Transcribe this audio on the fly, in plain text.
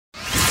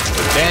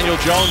Daniel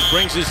Jones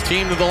brings his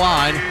team to the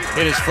line.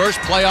 In his first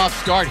playoff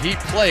start, he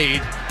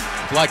played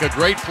like a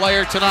great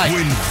player tonight.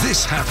 When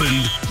this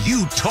happened,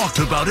 you talked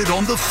about it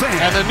on The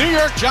Fan. And the New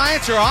York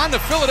Giants are on to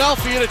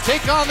Philadelphia to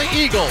take on the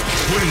Eagles.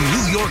 When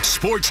New York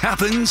sports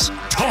happens,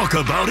 talk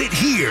about it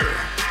here.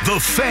 The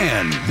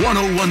Fan,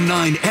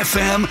 101.9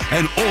 FM,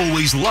 and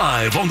always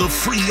live on the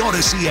free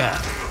Odyssey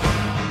app.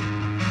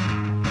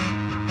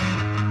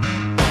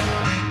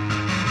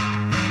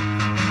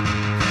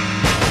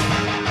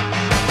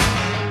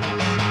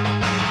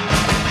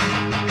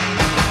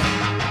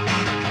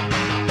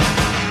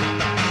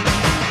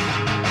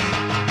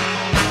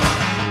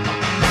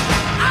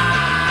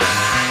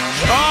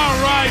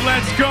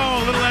 Let's go.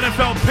 A little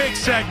NFL pick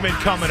segment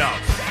coming up.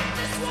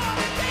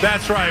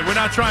 That's right. We're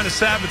not trying to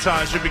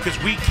sabotage it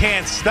because we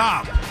can't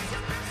stop.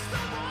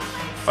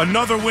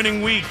 Another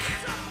winning week.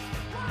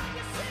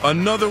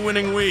 Another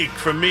winning week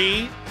for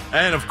me.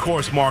 And, of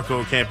course,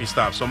 Marco can't be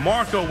stopped. So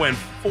Marco went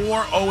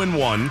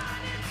 4-0-1.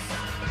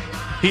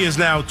 He is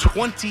now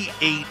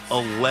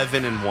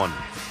 28-11-1.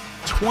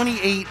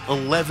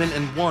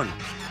 28-11-1.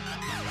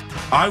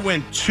 I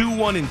went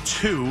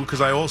 2-1-2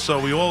 because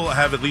we all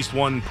have at least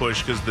one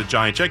push because the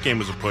Giant-Jet game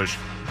was a push.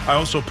 I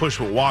also pushed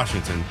with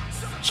Washington.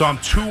 So I'm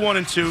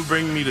 2-1-2,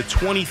 bringing me to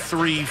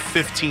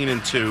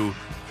 23-15-2.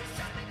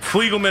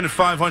 Fliegelman at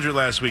 500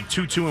 last week,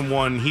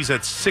 2-2-1. He's at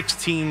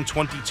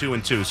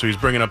 16-22-2, so he's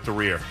bringing up the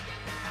rear.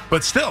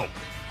 But still,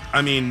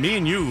 I mean, me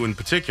and you in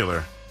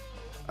particular,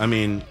 I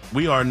mean,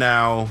 we are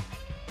now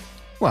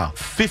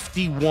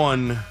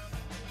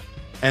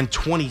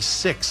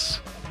 51-26.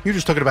 You're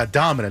just talking about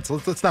dominance.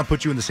 Let's not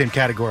put you in the same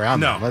category.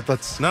 No.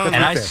 Let's and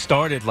I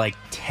started like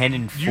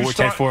 10-4,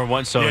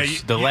 10-4-1. So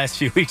the last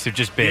few weeks have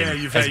just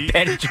been as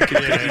bad as you could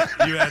be.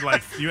 You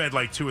had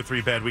like 2 or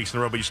 3 bad weeks in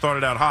a row, but you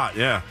started out hot.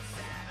 Yeah,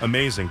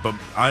 amazing. But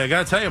I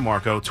gotta tell you,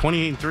 Marco,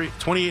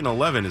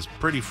 28-11 is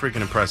pretty freaking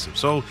impressive.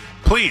 So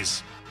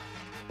please,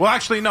 well,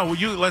 actually, no.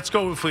 Let's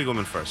go with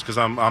Fliegelman first because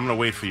I'm gonna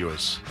wait for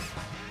yours.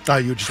 Oh,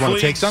 you just want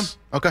to take some?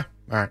 Okay,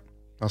 all right.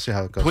 I'll see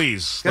how it goes.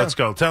 Please, let's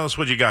go. Tell us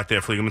what you got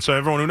there, Fliegelman. So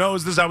everyone who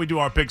knows, this is how we do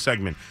our pick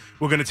segment.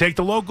 We're going to take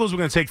the locals. We're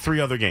going to take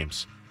 3 other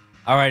games.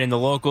 All right, in the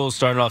locals,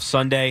 starting off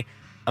Sunday,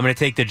 I'm going to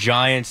take the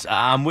Giants.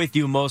 I'm with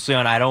you mostly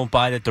on I don't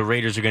buy that the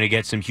Raiders are going to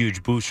get some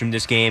huge boost from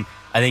this game.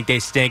 I think they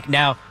stink.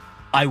 Now,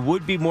 I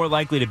would be more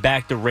likely to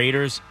back the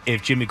Raiders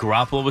if Jimmy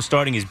Garoppolo was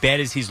starting. As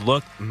bad as he's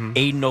looked,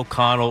 Aiden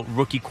O'Connell,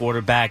 rookie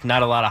quarterback,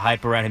 not a lot of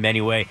hype around him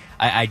anyway.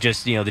 I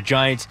just, the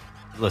Giants,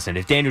 listen,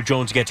 if Daniel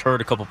Jones gets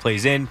hurt a couple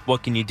plays in,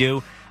 what can you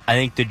do? I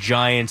think the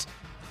Giants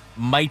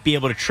might be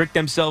able to trick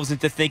themselves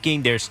into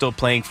thinking they're still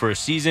playing for a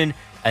season.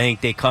 I think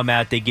they come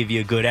out, they give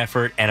you a good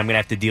effort, and I'm going to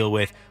have to deal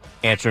with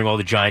answering all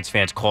the Giants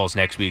fans' calls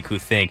next week who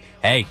think,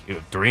 hey, you're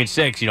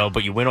 3-6,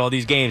 but you win all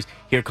these games.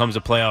 Here comes a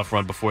playoff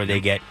run before they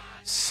get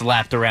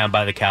slapped around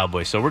by the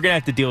Cowboys. So we're going to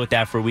have to deal with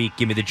that for a week.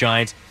 Give me the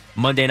Giants.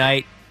 Monday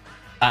night,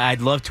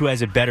 I'd love to,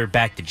 as a better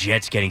back, the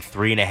Jets getting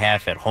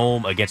 3.5 at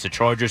home against a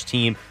Chargers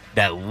team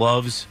that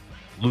loves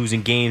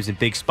losing games in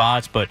big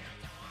spots, but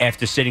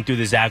after sitting through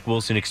the Zach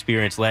Wilson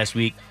experience last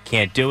week,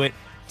 can't do it.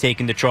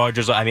 Taking the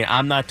Chargers. I mean,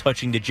 I'm not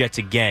touching the Jets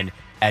again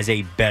as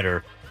a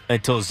better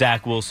until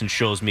Zach Wilson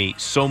shows me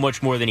so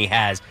much more than he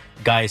has.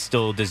 Guy is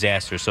still a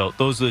disaster. So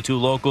those are the 2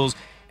 locals.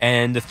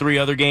 And the 3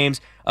 other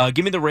games,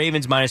 give me the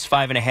Ravens minus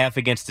 5.5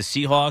 against the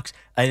Seahawks.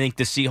 I think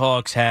the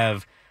Seahawks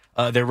have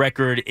their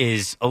record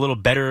is a little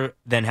better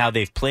than how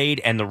they've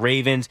played. And the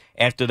Ravens,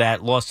 after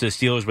that loss to the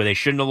Steelers where they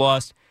shouldn't have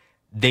lost,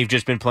 they've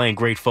just been playing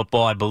great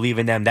football. I believe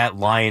in them. That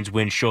Lions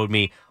win showed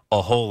me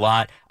a whole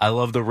lot. I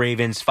love the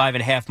Ravens.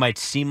 5.5 might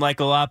seem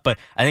like a lot, but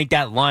I think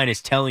that line is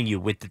telling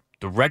you with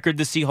the record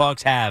the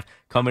Seahawks have,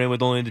 coming in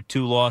with only the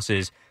 2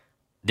 losses,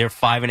 they're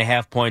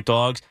 5.5-point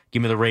dogs.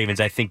 Give me the Ravens.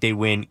 I think they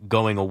win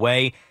going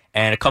away.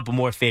 And a couple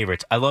more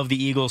favorites. I love the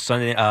Eagles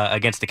Sunday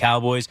against the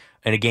Cowboys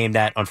in a game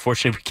that,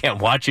 unfortunately, we can't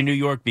watch in New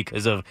York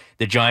because of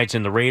the Giants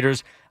and the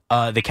Raiders.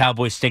 The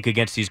Cowboys stink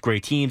against these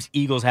great teams.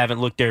 Eagles haven't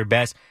looked their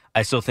best.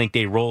 I still think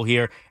they roll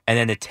here. And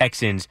then the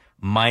Texans,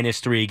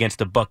 -3 against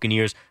the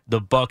Buccaneers. The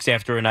Bucs,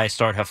 after a nice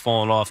start, have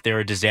fallen off. They're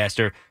a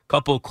disaster.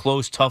 Couple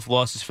close, tough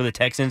losses for the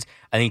Texans.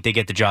 I think they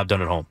get the job done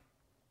at home.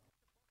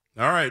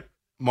 All right.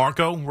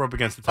 Marco, we're up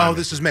against the time. Oh,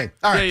 this is me.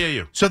 All right. Yeah,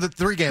 you. So the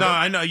 3 games. No,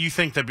 I know you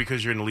think that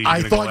because you're in the lead.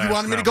 I thought you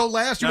wanted me to go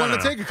last. You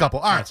wanted to take a couple.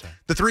 All right. That's right.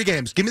 The 3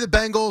 games. Give me the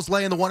Bengals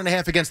laying the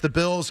 1.5 against the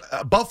Bills.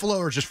 Buffalo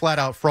are just flat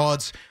out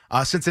frauds.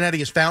 Cincinnati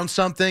has found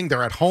something.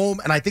 They're at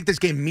home, and I think this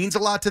game means a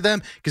lot to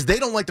them because they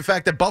don't like the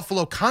fact that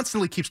Buffalo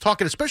constantly keeps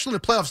talking, especially in the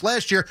playoffs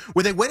last year,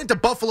 where they went into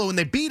Buffalo and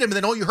they beat them, and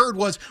then all you heard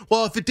was,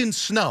 well, if it didn't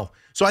snow.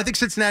 So I think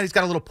Cincinnati's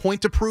got a little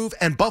point to prove,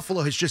 and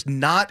Buffalo has just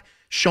not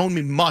shown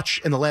me much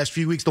in the last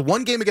few weeks. The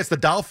one game against the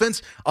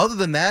Dolphins, other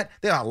than that,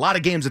 there are a lot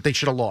of games that they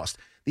should have lost.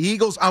 The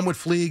Eagles, I'm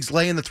with Fleegs,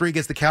 laying the 3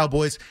 against the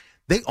Cowboys.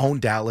 They own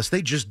Dallas.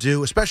 They just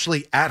do,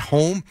 especially at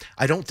home.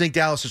 I don't think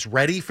Dallas is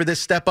ready for this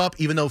step up,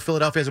 even though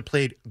Philadelphia hasn't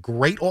played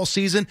great all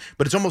season,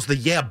 but it's almost the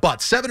yeah, but.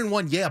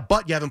 7-1, yeah,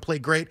 but you haven't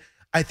played great.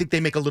 I think they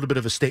make a little bit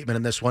of a statement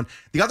in this one.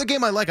 The other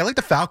game I like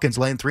the Falcons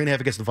laying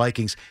 3.5 against the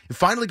Vikings. And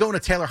finally going to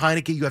Taylor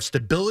Heineke. You have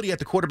stability at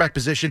the quarterback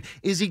position.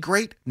 Is he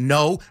great?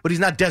 No, but he's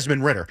not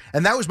Desmond Ridder.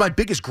 And that was my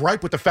biggest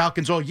gripe with the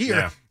Falcons all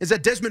year, is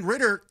that Desmond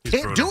Ridder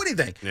can't do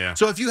anything. Yeah.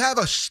 So if you have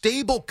a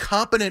stable,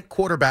 competent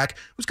quarterback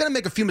who's going to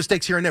make a few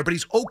mistakes here and there, but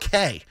he's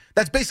okay.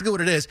 That's basically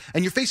what it is.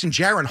 And you're facing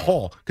Jaron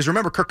Hall, because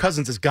remember, Kirk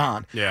Cousins is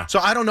gone. Yeah. So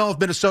I don't know if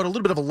Minnesota, a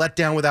little bit of a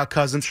letdown without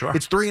Cousins. Sure.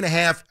 It's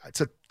 3.5.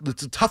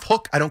 It's a tough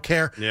hook. I don't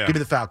care. Yeah. Give me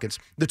the Falcons.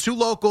 The two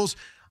locals,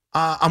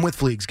 I'm with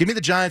Fleegs. Give me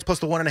the Giants plus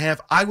the 1.5.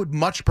 I would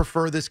much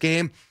prefer this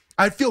game.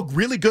 I'd feel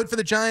really good for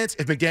the Giants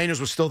if McDaniels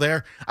was still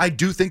there. I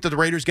do think that the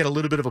Raiders get a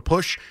little bit of a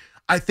push.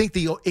 I think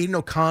the Aiden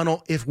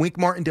O'Connell, if Wink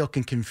Martindale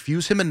can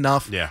confuse him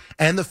enough,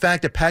 and the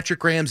fact that Patrick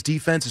Graham's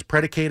defense is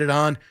predicated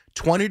on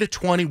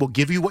 20-20 will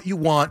give you what you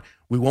want.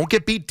 We won't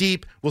get beat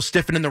deep. We'll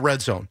stiffen in the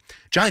red zone.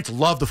 Giants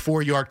love the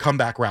 4-yard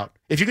comeback route.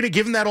 If you're going to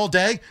give them that all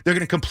day, they're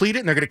going to complete it,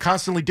 and they're going to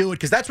constantly do it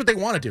because that's what they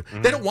want to do.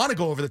 Mm-hmm. They don't want to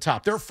go over the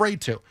top. They're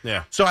afraid to.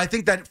 Yeah. So I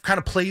think that kind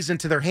of plays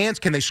into their hands.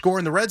 Can they score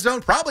in the red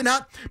zone? Probably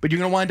not, but you're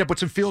going to wind up with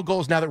some field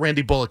goals now that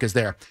Randy Bullock is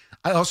there.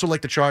 I also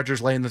like the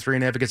Chargers laying the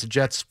 3.5 against the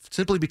Jets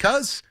simply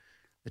because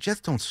the Jets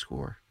don't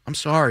score. I'm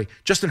sorry.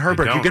 Justin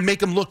Herbert, you're going to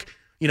make him look,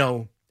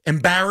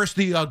 embarrass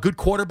the good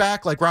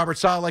quarterback like Robert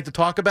Saleh like to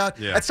talk about.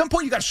 Yeah. At some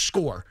point, you got to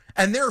score.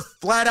 And they're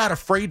flat out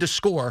afraid to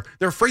score.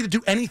 They're afraid to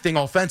do anything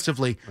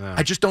offensively. Yeah.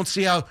 I just don't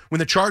see how, when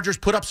the Chargers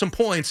put up some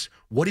points,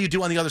 what do you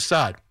do on the other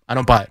side? I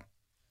don't buy it.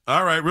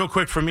 All right, real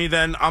quick for me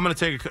then. I'm going to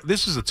take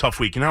this is a tough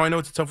week. You know how I know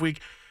it's a tough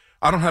week?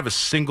 I don't have a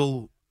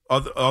single,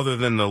 other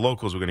than the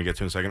locals we're going to get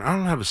to in a second, I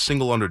don't have a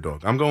single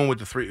underdog. I'm going with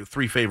the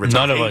three favorites.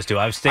 None of us do.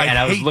 I was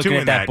looking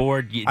at that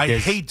board. I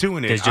hate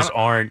doing it. There just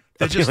aren't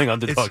appealing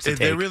underdogs to take.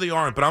 They really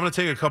aren't, but I'm going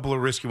to take a couple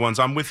of risky ones.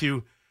 I'm with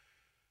you.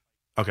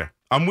 Okay.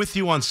 I'm with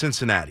you on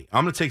Cincinnati.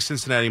 I'm going to take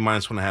Cincinnati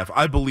minus 1.5.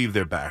 I believe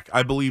they're back.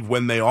 I believe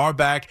when they are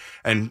back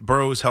and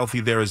Burrow is healthy,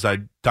 they're as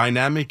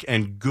dynamic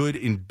and good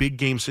in big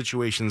game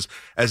situations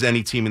as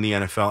any team in the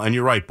NFL. And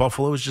you're right,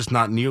 Buffalo is just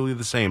not nearly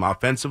the same.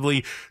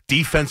 Offensively,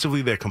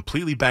 defensively, they're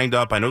completely banged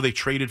up. I know they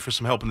traded for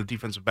some help in the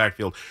defensive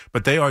backfield,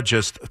 but they are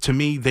just, to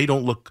me, they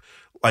don't look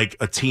like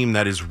a team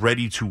that is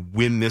ready to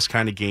win this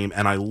kind of game.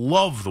 And I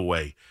love the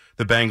way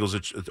the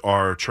Bengals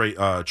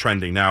are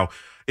trending. Now,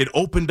 it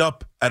opened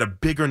up at a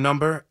bigger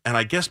number, and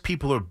I guess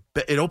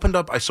it opened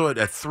up, I saw it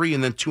at 3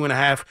 and then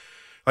 2.5.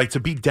 Like, to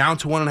be down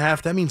to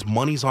 1.5, that means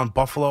money's on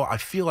Buffalo. I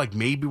feel like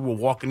maybe we're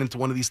walking into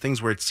one of these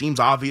things where it seems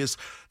obvious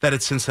that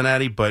it's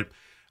Cincinnati, but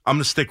I'm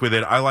going to stick with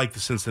it. I like the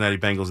Cincinnati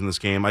Bengals in this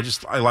game.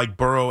 I like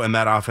Burrow and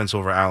that offense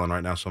over Allen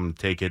right now, so I'm going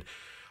to take it.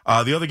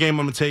 The other game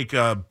I'm going to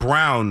take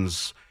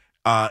Browns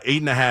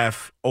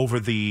 8.5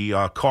 over the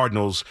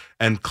Cardinals,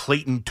 and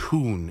Clayton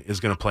Tune is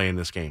going to play in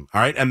this game.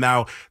 All right, and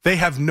now they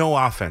have no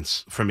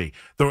offense for me.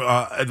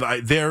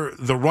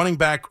 The running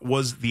back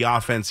was the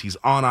offense. He's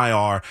on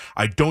IR.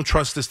 I don't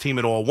trust this team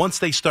at all. Once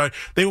they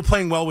were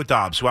playing well with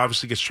Dobbs, who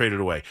obviously gets traded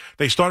away.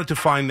 They started to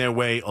find their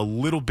way a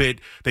little bit.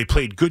 They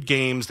played good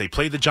games. They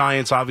played the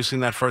Giants, obviously,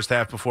 in that first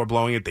half before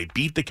blowing it. They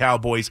beat the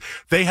Cowboys.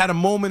 They had a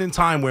moment in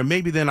time where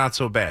maybe they're not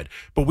so bad.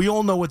 But we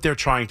all know what they're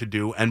trying to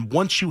do, and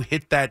once you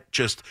hit that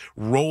just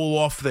roll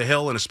off the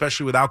hill, and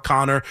especially without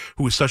Connor,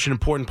 who is such an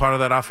important part of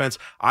that offense,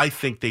 I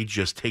think they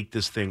just take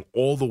this thing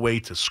all the way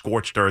to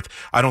scorched earth.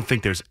 I don't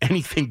think there's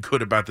anything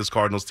good about this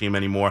Cardinals team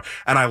anymore,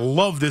 and I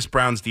love this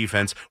Browns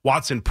defense.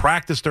 Watson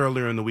practiced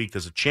earlier in the week.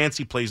 There's a chance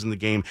he plays in the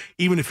game,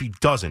 even if he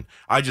doesn't.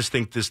 I just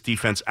think this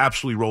defense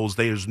absolutely rolls.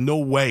 There's no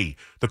way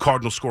the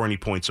Cardinals score any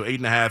points. So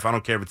 8.5, I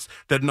don't care if it's,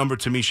 that number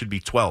to me should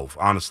be 12,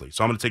 honestly.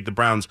 So I'm going to take the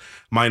Browns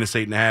minus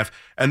 8.5.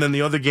 And then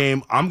the other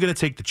game, I'm going to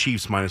take the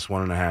Chiefs minus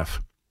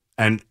 1.5.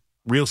 And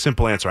real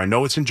simple answer. I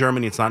know it's in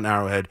Germany. It's not in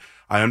Arrowhead.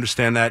 I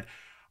understand that.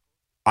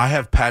 I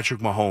have Patrick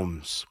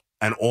Mahomes,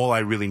 and all I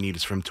really need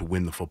is for him to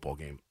win the football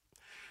game.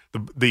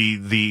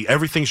 The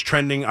everything's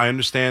trending. I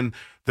understand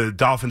the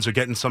Dolphins are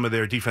getting some of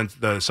their defense,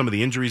 some of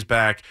the injuries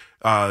back.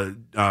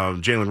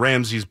 Jalen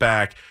Ramsey's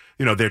back.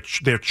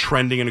 They're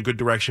trending in a good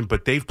direction,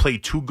 but they've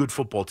played two good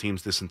football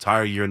teams this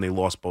entire year, and they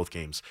lost both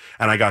games.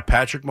 And I got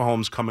Patrick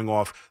Mahomes coming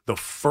off the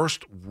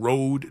first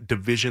road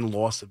division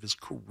loss of his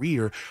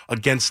career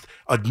against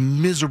a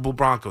miserable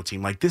Bronco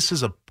team. Like, this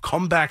is a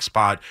comeback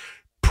spot.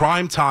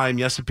 Prime time,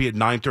 yes, it'd be at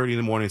 9:30 in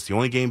the morning. It's the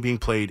only game being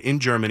played in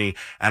Germany,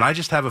 and I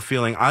just have a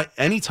feeling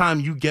anytime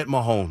you get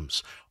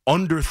Mahomes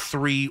under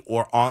 3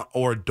 or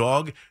a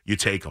dog, you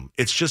take them.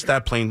 It's just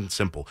that plain and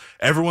simple.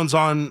 Everyone's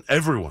on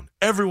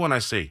everyone I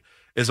see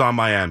is on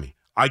Miami.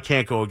 I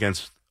can't go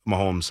against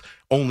Mahomes.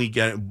 Only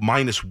get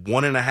minus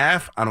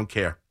 1.5. I don't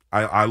care.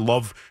 I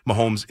love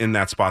Mahomes in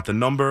that spot. The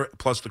number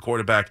plus the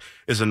quarterback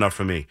is enough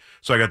for me.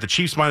 So I got the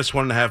Chiefs minus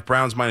 1.5,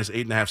 Browns minus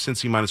 8.5,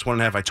 Cincy minus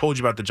 1.5. I told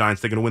you about the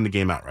Giants. They're going to win the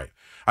game outright.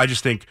 I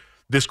just think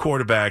this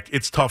quarterback,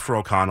 it's tough for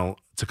O'Connell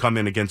to come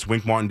in against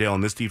Wink Martindale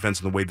and this defense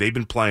and the way they've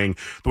been playing,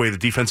 the way the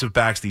defensive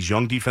backs, these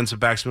young defensive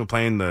backs have been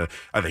playing.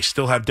 They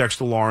still have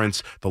Dexter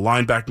Lawrence, the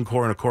linebacking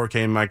core, and Okoroke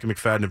and Mike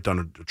McFadden have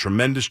done a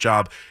tremendous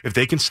job. If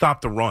they can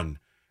stop the run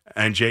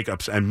and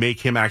Jacobs and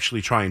make him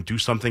actually try and do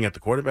something at the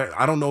quarterback.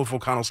 I don't know if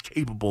O'Connell's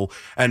capable.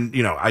 And,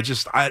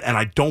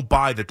 I don't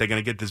buy that they're going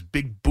to get this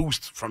big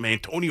boost from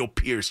Antonio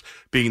Pierce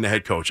being the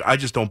head coach. I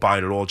just don't buy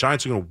it at all.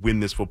 Giants are going to win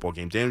this football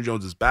game. Daniel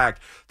Jones is back.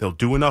 They'll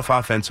do enough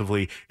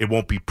offensively. It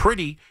won't be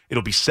pretty.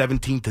 It'll be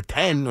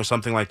 17-10 or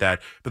something like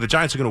that. But the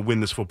Giants are going to win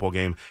this football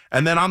game.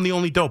 And then I'm the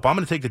only dope. I'm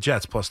going to take the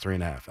Jets plus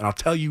 3.5. And I'll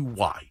tell you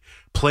why.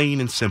 Plain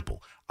and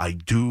simple. I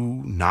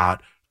do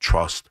not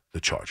trust the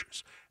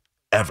Chargers.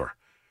 Ever.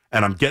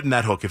 And I'm getting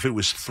that hook. If it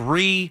was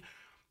 3,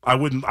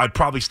 I'd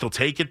probably still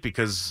take it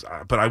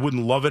but I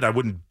wouldn't love it. I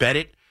wouldn't bet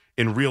it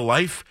in real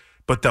life.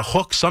 But the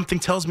hook, something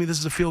tells me this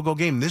is a field goal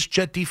game. This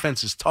Jet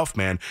defense is tough,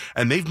 man.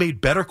 And they've made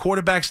better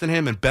quarterbacks than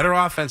him and better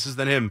offenses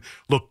than him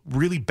look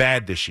really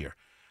bad this year.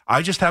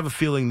 I just have a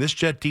feeling this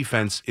Jet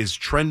defense is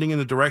trending in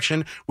the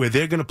direction where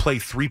they're going to play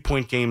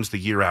 3-point games the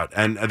year out.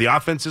 And the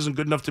offense isn't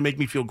good enough to make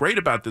me feel great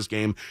about this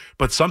game,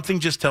 but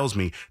something just tells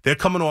me they're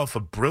coming off a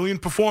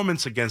brilliant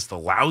performance against the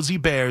lousy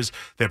Bears.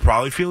 They're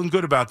probably feeling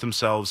good about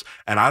themselves,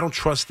 and I don't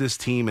trust this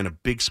team in a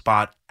big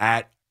spot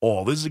at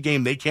all. This is a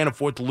game they can't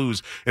afford to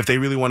lose if they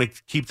really want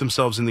to keep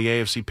themselves in the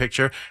AFC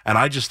picture. And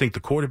I just think the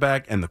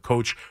quarterback and the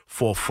coach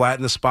fall flat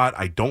in the spot.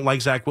 I don't like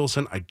Zach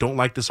Wilson. I don't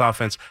like this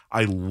offense.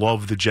 I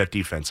love the Jet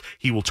defense.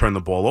 He will turn the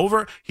ball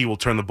over. He will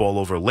turn the ball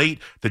over late.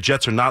 The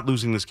Jets are not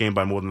losing this game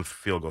by more than a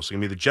field goal. So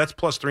give me the Jets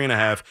plus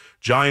 3.5,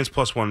 Giants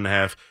plus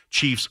 1.5,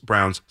 Chiefs,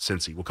 Browns,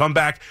 Cincy. We'll come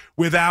back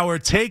with our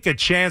Take a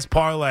Chance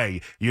parlay.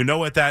 You know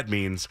what that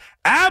means.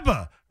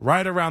 ABBA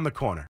right around the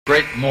corner.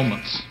 Great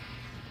moments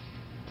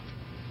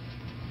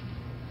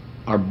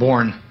are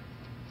born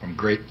from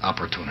great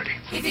opportunity.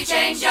 If you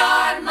change your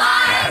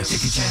mind,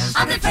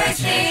 I'm the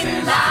first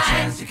in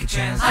line.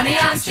 Honey,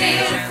 I'm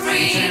still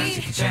free.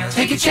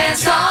 Take a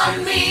chance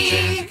on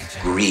me.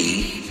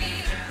 Greed,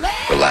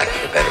 for lack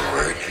of a better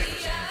word,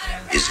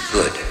 is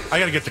good. I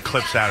got to get the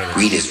clips out of this.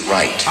 Greed is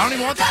right. I don't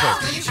even want the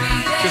clips.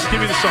 Just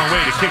give me the song.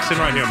 Wait, it kicks in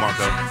right here,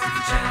 Marco.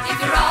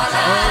 If you're all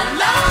alone,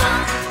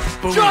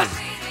 Boom. Just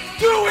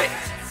do it.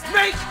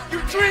 Make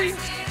your dreams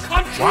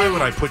come true. Why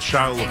would I put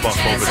Shia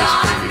LaBeouf over this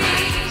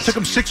baby? Took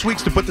him 6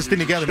 weeks to put this thing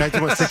together. Now he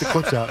wants to take the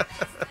clips out.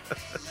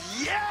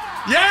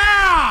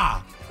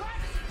 Yeah!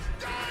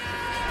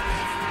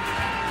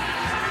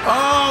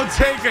 Oh,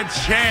 take a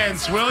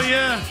chance, will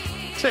you?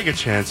 Take a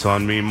chance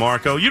on me,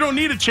 Marco. You don't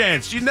need a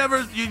chance. You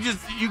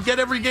get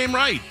every game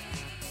right.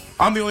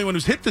 I'm the only one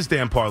who's hit this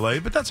damn parlay,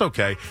 but that's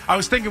okay. I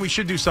was thinking we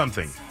should do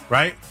something,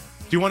 right?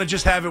 Do you want to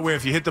just have it where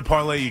if you hit the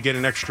parlay, you get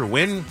an extra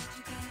win?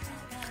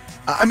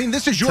 I mean,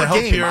 this is your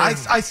game.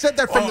 I said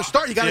that from the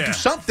start. You got to yeah. do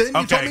something.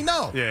 You Okay. told me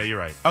no. Yeah, you're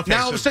right. Okay.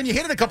 Now all of a sudden you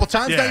hit it a couple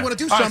times. Yeah. Now you want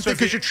to do All right, something so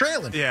because you're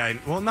trailing. Yeah.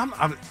 Well, no, No,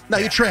 yeah.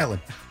 you're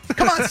trailing.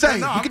 Come on, say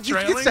No, it. I'm You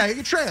can say it.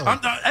 You're trailing.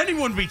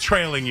 Anyone would be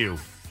trailing you.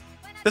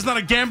 There's not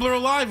a gambler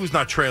alive who's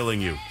not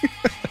trailing you.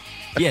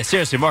 Yeah,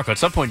 seriously, Marco, at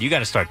some point you got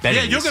to start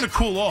betting. Yeah, you're going to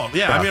cool off.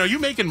 Yeah, I mean, are you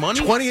making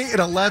money?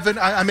 28-11.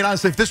 I mean,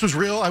 honestly, if this was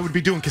real, I would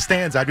be doing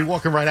Costanza. I'd be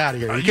walking right out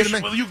of here. Are you kidding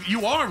me? Well,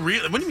 you are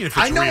real. What do you mean if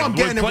it's I know real? I'm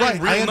getting it We're right.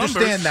 playing I real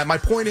understand numbers. that. My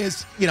point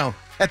is,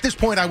 at this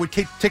point, I would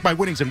take my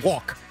winnings and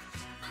walk.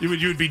 You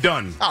would be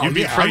done. Oh, You'd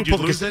be yeah, I afraid would you'd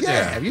pull lose it?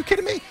 Yeah, are you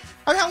kidding me?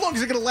 I mean, how long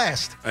is it going to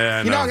last?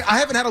 Yeah, you no. know, I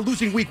haven't had a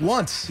losing week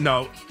once.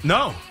 No.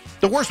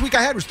 The worst week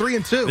I had was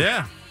 3-2.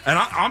 Yeah. And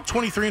I'm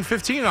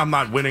 23-15. I'm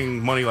not winning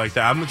money like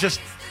that.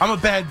 I'm a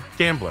bad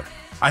gambler.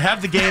 I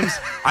have the games.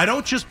 I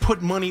don't just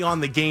put money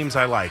on the games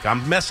I like.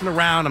 I'm messing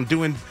around. I'm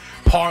doing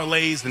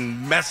parlays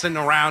and messing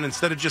around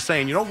instead of just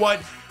saying, you know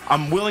what?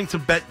 I'm willing to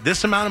bet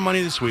this amount of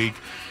money this week.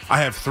 I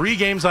have 3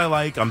 games I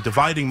like. I'm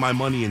dividing my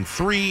money in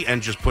 3 and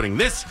just putting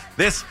this,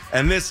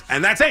 and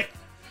that's it.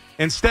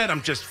 Instead,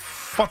 I'm just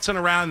futzing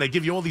around. They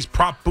give you all these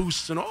prop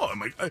boosts and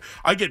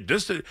I get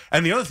this.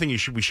 And the other thing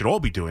we should all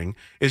be doing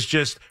is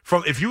just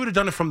if you would have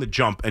done it from the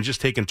jump and just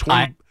taken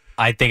 20.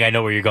 I think I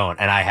know where you're going,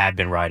 and I have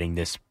been riding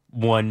this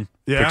one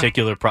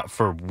particular prop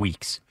for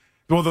weeks.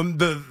 Well,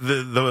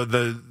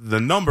 the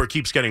number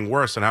keeps getting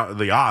worse and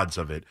the odds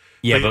of it.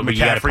 Yeah, but you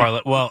got to parlay.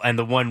 Well, and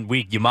the one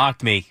week you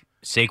mocked me,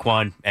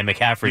 Saquon and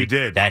McCaffrey. You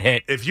did. That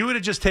hit. If you would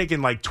have just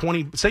taken like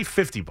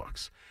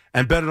 $50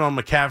 and bet it on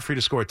McCaffrey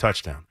to score a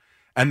touchdown,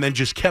 and then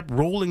just kept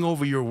rolling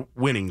over your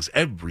winnings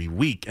every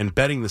week and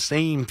betting the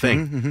same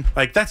thing,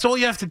 like that's all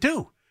you have to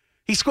do.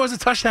 He scores a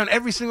touchdown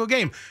every single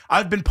game.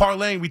 I've been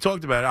parlaying. We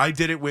talked about it. I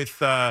did it with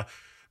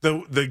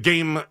the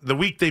game, the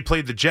week they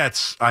played the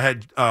Jets. I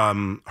had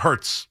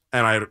Hurts,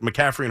 and I had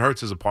McCaffrey and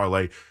Hurts as a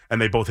parlay, and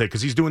they both hit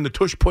because he's doing the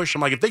tush push.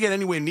 I'm like, if they get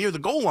anywhere near the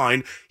goal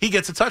line, he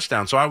gets a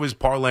touchdown. So I was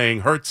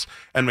parlaying Hurts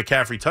and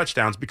McCaffrey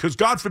touchdowns because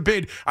God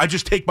forbid I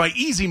just take my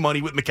easy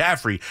money with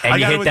McCaffrey. And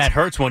you hit that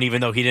Hurts one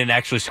even though he didn't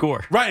actually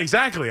score. Right,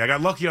 exactly. I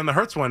got lucky on the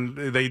Hurts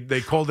one.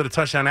 They called it a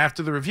touchdown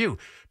after the review.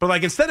 But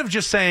like instead of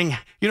just saying,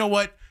 you know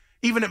what,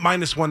 even at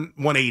minus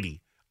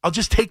 180, I'll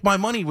just take my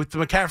money with the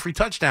McCaffrey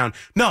touchdown.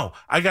 No,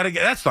 I got to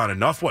get, that's not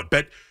enough. What,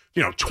 bet,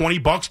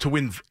 $20 to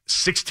win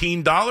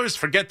 $16?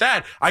 Forget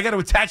that. I got to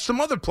attach some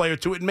other player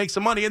to it and make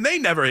some money, and they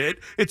never hit.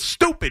 It's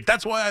stupid.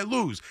 That's why I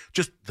lose.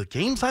 Just the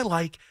games I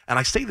like, and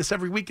I say this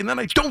every week, and then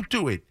I don't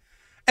do it.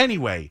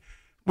 Anyway,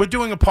 We're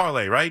doing a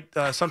parlay, right?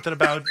 Something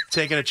about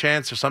taking a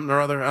chance or something or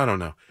other. I don't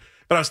know.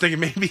 But I was thinking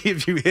maybe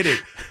if you hit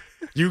it,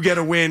 you get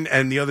a win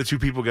and the other two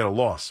people get a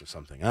loss or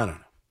something. I don't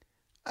know.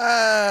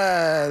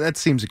 That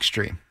seems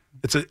extreme.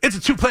 It's a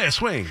two-player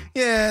swing.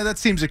 Yeah, that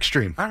seems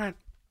extreme. All right.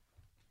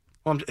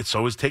 Well, it's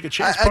always take a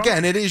chance.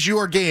 Again, it is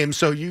your game,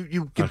 so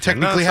you can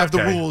technically have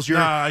the rules. You're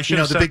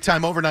the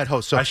big-time overnight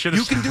host, so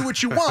you can do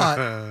what you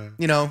want,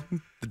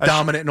 the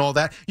dominant and all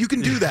that. You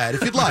can do that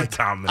if you'd like.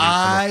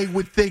 I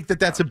would think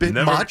that's a bit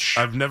much.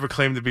 I've never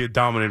claimed to be a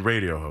dominant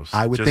radio host.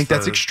 I would think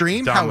that's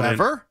extreme.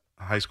 However,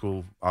 high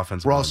school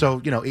offensive. We're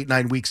also,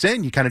 8-9 weeks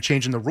in. You kind of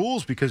changing the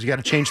rules because you got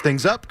to change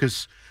things up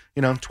because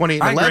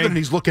 28-11, and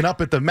he's looking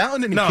up at the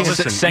mountain, and he can't.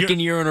 Listen,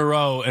 second year in a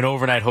row, an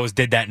overnight host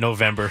did that in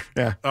November.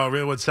 Yeah. Oh,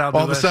 really? What's Sal do?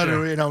 All of a sudden,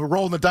 we're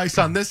rolling the dice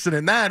on this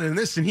and that and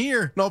this and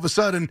here, and all of a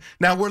sudden,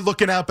 now we're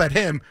looking up at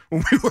him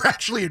when we were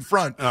actually in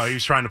front. Oh, he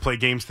was trying to play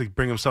games to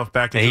bring himself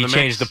back into the mix. He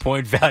changed the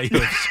point value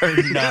of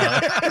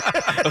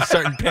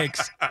certain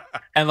picks.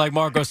 And like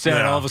Marco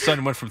said, all of a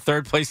sudden went from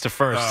third place to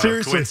first.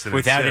 Seriously.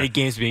 Without any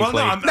games being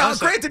played. Now,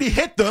 granted, he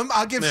hit them.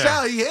 I'll give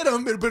Sal, he hit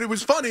them, but it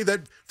was funny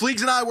that Fleegs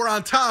and I were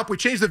on top. We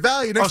changed the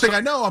value. Next thing I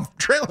know, I'm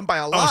trailing by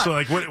a lot. Oh, so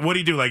like, what do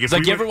you do? Like, if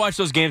you ever watch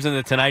those games on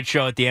the Tonight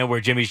Show at the end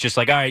where Jimmy's just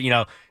like, all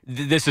right,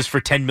 this is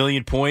for 10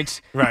 million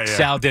points. Right. Yeah.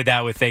 Sal did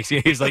that with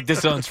Thanksgiving. He's like,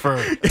 this one's for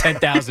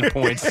 10,000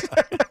 points.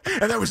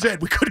 And that was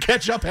it. We could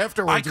catch up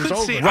afterwards. It was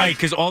over. Right,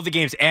 because all the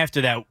games after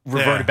that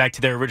reverted back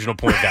to their original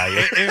point value.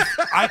 If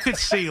I could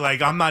see,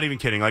 I'm not even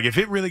kidding. Like, if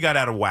it really got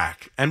out of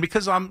whack, and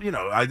because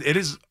it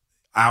is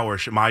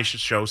my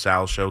show,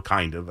 Sal's show,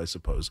 kind of, I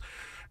suppose.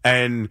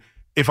 And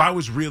if I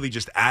was really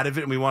just out of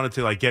it and we wanted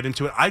to get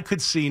into it, I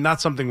could see not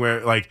something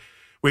where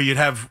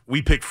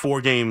we pick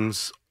 4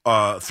 games,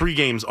 3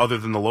 games other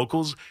than the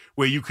locals,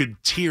 where you could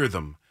tier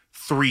them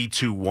 3,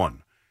 2,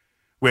 1.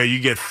 Where you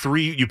get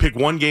 3, you pick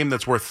one game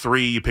that's worth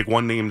 3, you pick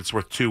one game that's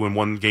worth 2, and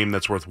one game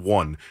that's worth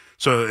 1.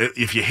 So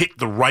if you hit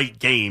the right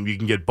game, you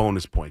can get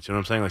bonus points. You know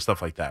what I'm saying? Like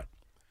stuff like that.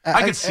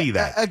 I could see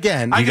that.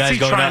 Again, you guys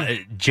going out.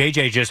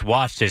 JJ just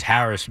watched his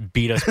Harris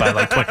beat us by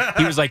 20.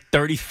 He was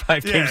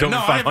 35 games over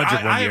 500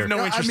 one year. I have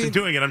no interest in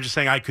doing it. I'm just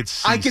saying I could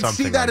see something. I could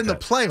see that in the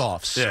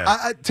playoffs.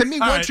 Yeah. To me,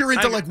 once you're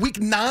into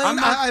week 9,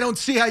 I don't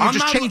see how you're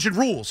just changing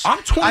rules.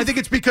 I think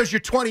it's because you're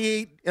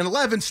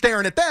 28-11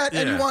 staring at that,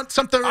 and you want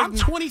something. I'm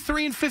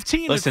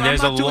 23-15. Listen,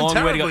 there's a long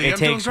way to go. It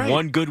takes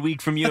one good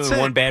week from you and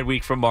one bad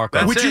week from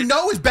Marco. Which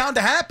is bound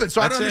to happen, so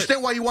I don't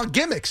understand why you want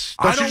gimmicks.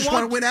 Don't you just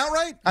want to win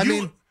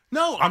outright?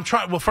 No, I'm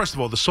trying. Well, first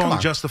of all, the song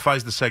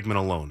justifies the segment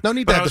alone. No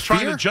need but to I was have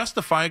trying to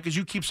justify it because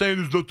you keep saying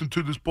there's nothing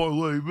to this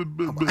parlay.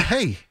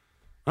 Hey.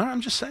 I'm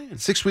just saying.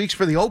 6 weeks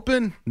for the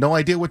Open. No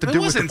idea what to do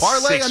with the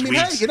parlay.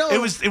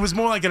 It was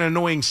more like an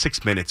annoying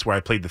 6 minutes where I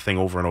played the thing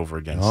over and over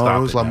again. Oh, it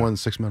was a lot more than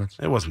 6 minutes.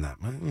 It wasn't that.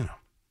 It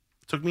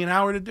took me an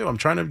hour to do. I'm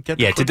trying to get.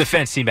 To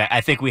defense team back.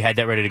 I think we had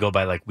that ready to go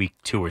by week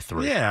 2 or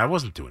 3. Yeah, I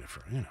wasn't doing it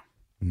for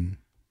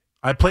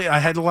I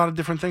had a lot of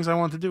different things I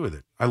wanted to do with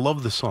it. I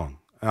love the song.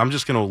 I'm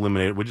just going to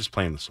eliminate it. We're just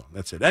playing the song.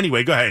 That's it.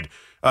 Anyway, go ahead.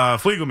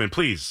 Fliegelman,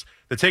 please.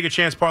 The Take a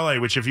Chance parlay,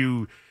 which if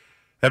you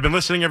have been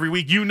listening every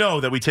week, you know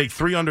that we take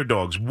 3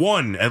 underdogs.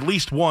 At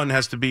least one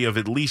has to be of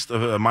at least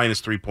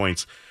minus 3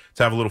 points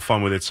to have a little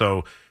fun with it.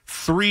 So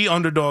 3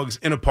 underdogs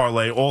in a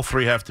parlay. All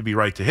 3 have to be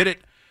right to hit it.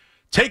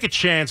 Take a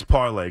Chance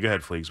parlay. Go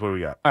ahead, Fleegs. What do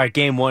we got? All right,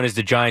 game 1 is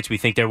the Giants. We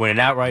think they're winning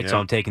outright, so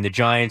I'm taking the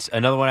Giants.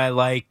 Another one I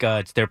like,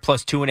 it's their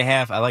plus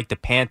 2.5. I like the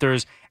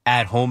Panthers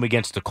at home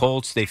against the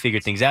Colts. They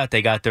figured things out.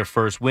 They got their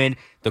first win.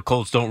 The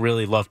Colts don't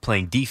really love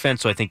playing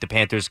defense, so I think the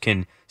Panthers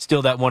can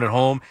steal that one at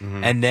home.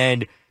 Mm-hmm. And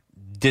then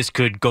this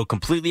could go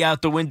completely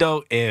out the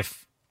window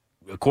if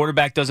a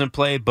quarterback doesn't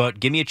play, but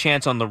give me a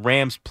chance on the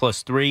Rams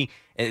plus 3.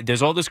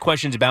 There's all these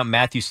questions about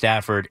Matthew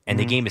Stafford, and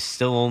the game is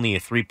still only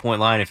a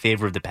 3-point line in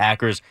favor of the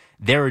Packers.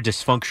 They're a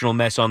dysfunctional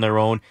mess on their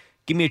own.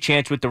 Give me a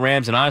chance with the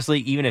Rams, and honestly,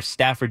 even if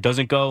Stafford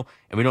doesn't go,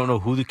 and we don't know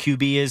who the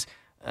QB is,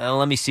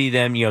 let me see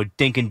them,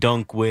 dink and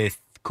dunk with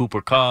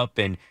Cooper Kupp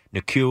and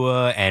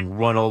Nakua and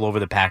run all over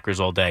the Packers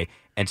all day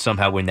and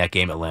somehow win that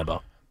game at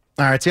Lambeau.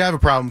 All right, see, I have a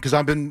problem because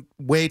I've been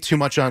way too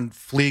much on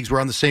Fleegs.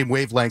 We're on the same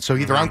wavelength, so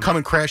either I'm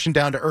coming crashing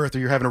down to earth or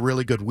you're having a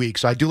really good week.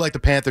 So I do like the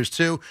Panthers,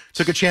 too.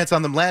 Took a chance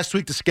on them last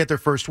week to get their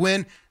first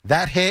win.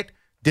 That hit.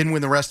 Didn't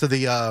win the rest of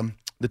the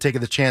Take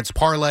of the Chance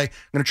parlay. I'm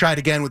going to try it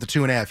again with the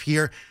 2.5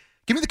 here.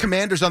 Give me the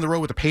Commanders on the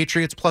road with the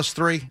Patriots plus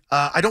 3.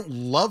 I don't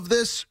love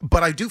this,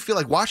 but I do feel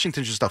like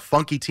Washington's just a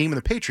funky team, and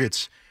the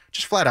Patriots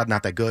just flat out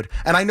not that good.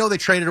 And I know they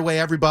traded away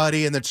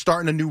everybody and they're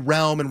starting a new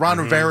realm, and Ron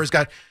Rivera's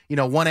got,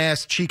 one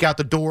ass cheek out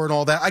the door and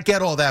all that. I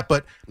get all that,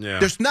 but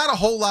there's not a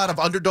whole lot of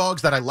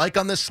underdogs that I like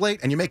on this slate,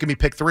 and you're making me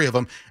pick 3 of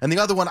them. And the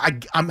other one,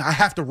 I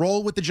have to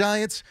roll with the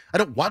Giants. I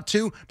don't want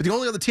to, but the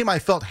only other team I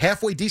felt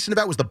halfway decent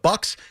about was the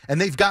Bucks, and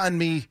they've gotten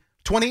me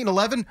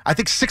 28-11. I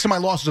think 6 of my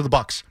losses are the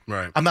Bucks.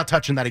 Right. I'm not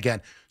touching that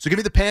again. So give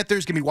me the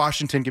Panthers, give me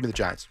Washington, give me the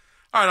Giants.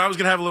 All right, I was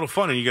gonna have a little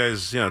fun, and you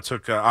guys,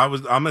 took. I'm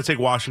gonna take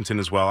Washington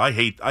as well.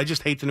 I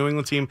just hate the New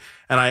England team,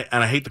 and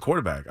I hate the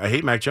quarterback. I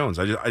hate Mac Jones.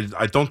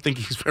 I don't think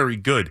he's very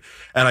good,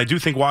 and I do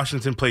think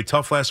Washington played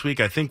tough last week.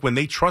 I think when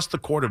they trust the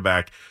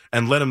quarterback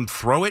and let him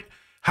throw it,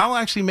 Howell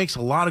actually makes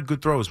a lot of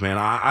good throws, man.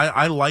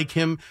 I like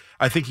him.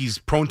 I think he's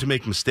prone to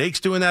make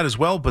mistakes doing that as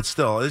well, but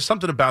still, there's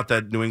something about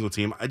that New England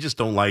team I just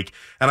don't like.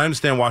 And I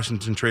understand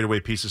Washington trade away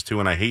pieces too,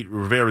 and I hate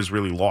Rivera's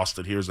really lost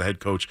it here as the head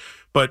coach.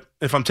 But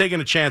if I'm taking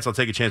a chance, I'll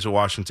take a chance with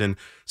Washington.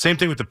 Same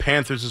thing with the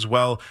Panthers as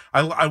well.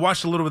 I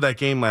watched a little bit of that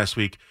game last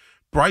week.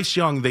 Bryce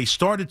Young, they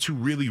started to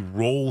really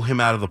roll him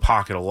out of the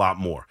pocket a lot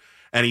more.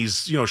 And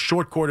he's,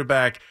 short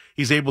quarterback.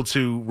 He's able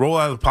to roll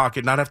out of the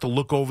pocket, not have to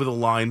look over the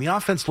line. The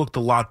offense looked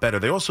a lot better.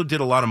 They also did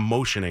a lot of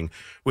motioning,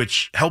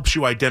 which helps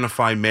you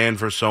identify man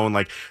versus zone.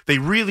 Like, they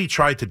really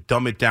tried to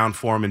dumb it down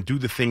for him and do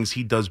the things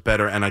he does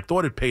better, and I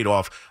thought it paid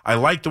off. I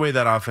like the way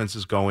that offense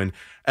is going.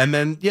 And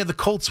then, the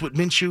Colts with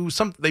Minshew,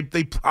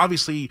 they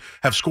obviously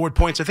have scored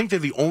points. I think they're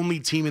the only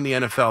team in the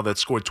NFL that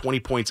scored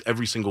 20 points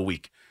every single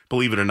week,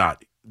 believe it or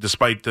not,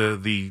 despite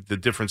the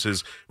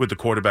differences with the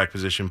quarterback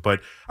position. But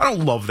I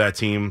don't love that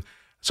team.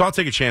 So I'll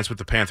take a chance with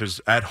the Panthers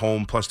at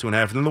home, plus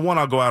 2.5. And then the one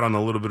I'll go out on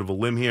a little bit of a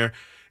limb here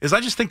is I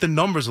just think the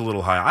number's a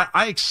little high.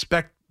 I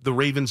expect the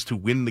Ravens to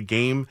win the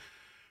game,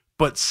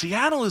 but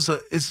Seattle's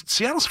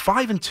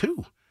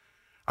 5-2.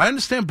 I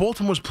understand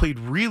Baltimore's played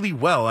really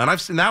well, and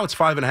now it's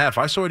 5.5.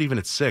 I saw it even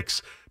at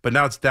 6, but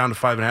now it's down to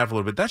 5.5 a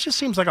little bit. That just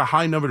seems like a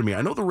high number to me.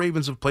 I know the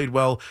Ravens have played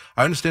well.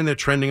 I understand they're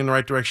trending in the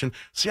right direction.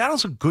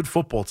 Seattle's a good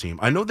football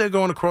team. I know they're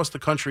going across the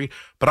country,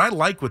 but I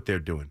like what they're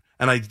doing.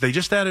 And they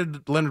just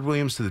added Leonard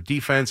Williams to the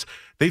defense.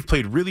 They've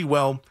played really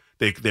well.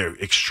 They're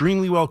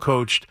extremely well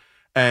coached.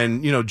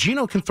 And,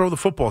 Geno can throw the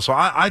football. So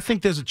I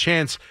think there's a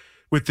chance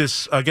with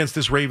this against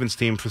this Ravens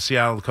team for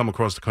Seattle to come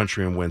across the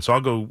country and win. So I'll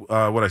go,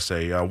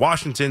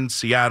 Washington,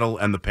 Seattle,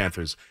 and the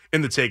Panthers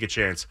in the take a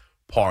chance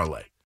parlay.